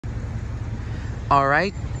All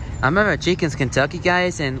right, I'm at Jenkins, Kentucky,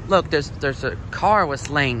 guys, and look, there's a car was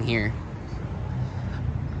laying here,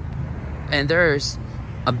 and there's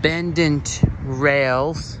abandoned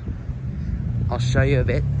rails. I'll show you a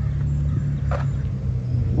bit.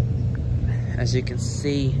 As you can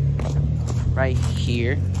see right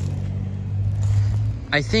here,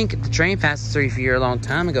 I think the train passed through here a long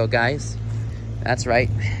time ago, guys. That's right.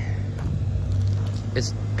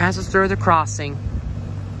 It passes through the crossing.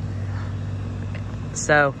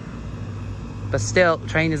 So, but still,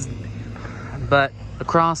 but the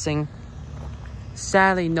crossing,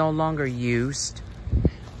 sadly no longer used.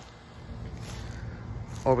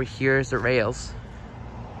 Over here is the rails.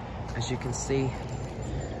 As you can see,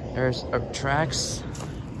 there's tracks.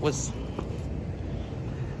 Was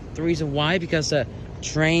the reason why? Because a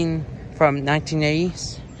train from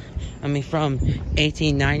 1980s, from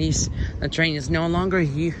 1890s, the train is no longer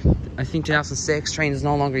used. I think 2006 train is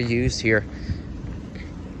no longer used here.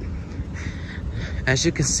 As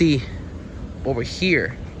you can see over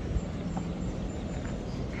here.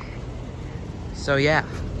 So yeah,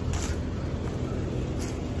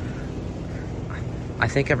 I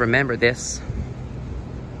think I remember this.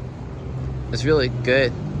 It's really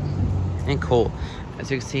good and cool.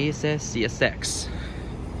 As you can see, it says CSX.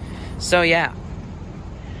 So yeah,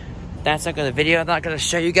 that's not the video. I'm not gonna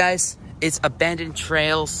show you guys. It's abandoned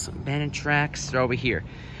trails, abandoned tracks. They're over here.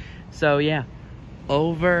 So yeah,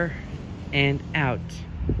 over and out.